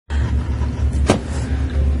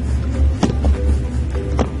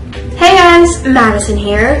guys, Madison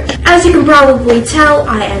here. As you can probably tell,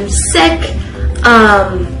 I am sick.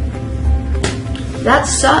 That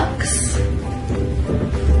sucks.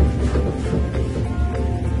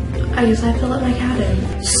 I guess I have to let my cat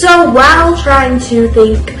in. So while trying to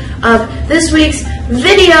think of this week's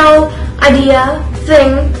video idea,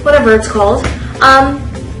 thing, whatever it's called,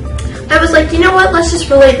 I was like, you know what, let's just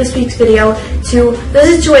relate this week's video to the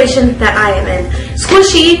situation that I am in.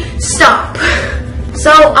 Squishy, stop.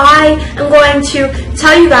 So I am going to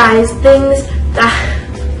tell you guys things that...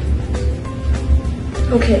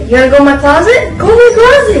 Okay, you wanna go in my closet? Go in my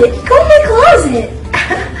closet! Go in my closet!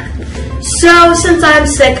 So since I'm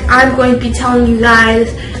sick, I'm going to be telling you guys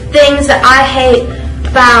things that I hate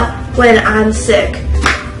about when I'm sick.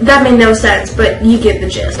 That made no sense, but you get the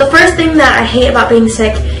gist. The first thing that I hate about being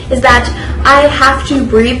sick is that I have to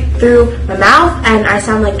breathe through my mouth and I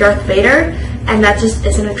sound like Darth Vader, and that just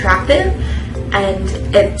isn't attractive, and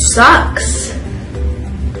it sucks.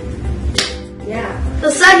 Yeah.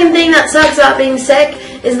 The second thing that sucks about being sick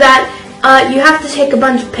is that you have to take a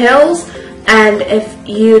bunch of pills, and if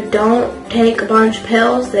you don't take a bunch of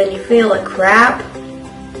pills, then you feel like crap.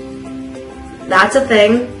 That's a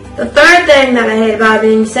thing. The third thing that I hate about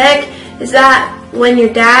being sick is that when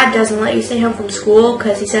your dad doesn't let you stay home from school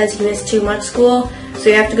because he says you missed too much school, so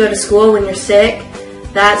you have to go to school when you're sick.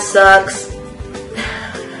 That sucks.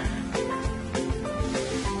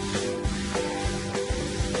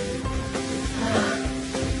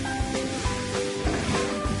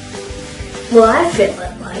 Well, I fit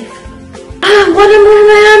that life. Whatever,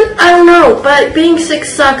 man. I don't know, but being sick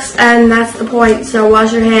sucks, and that's the point. So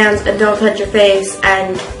wash your hands and don't touch your face,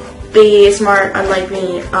 and be smart, unlike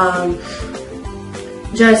me.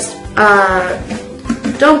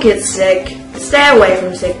 Don't get sick. Stay away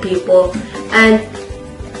from sick people, and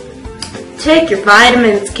take your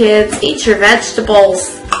vitamins, kids. Eat your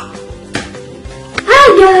vegetables. Hi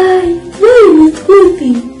guys, my name is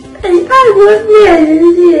Squishy, and I want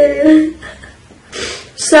mayonnaise.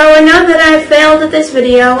 So I know that I failed at this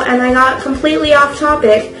video and I got completely off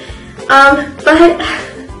topic, but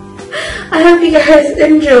I hope you guys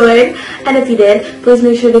enjoyed, and if you did, please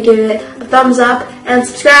make sure to give it a thumbs up and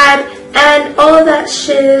subscribe and all of that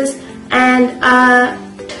shiz, and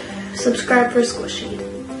subscribe for Squishy.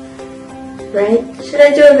 Right? Should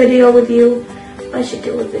I do a video with you? I should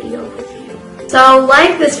do a video with you. So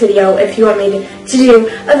like this video if you want me to do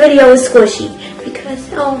a video with Squishy, because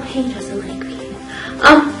he doesn't like me.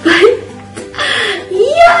 But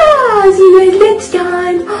yeah, see you guys next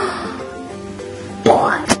time.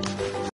 Bye.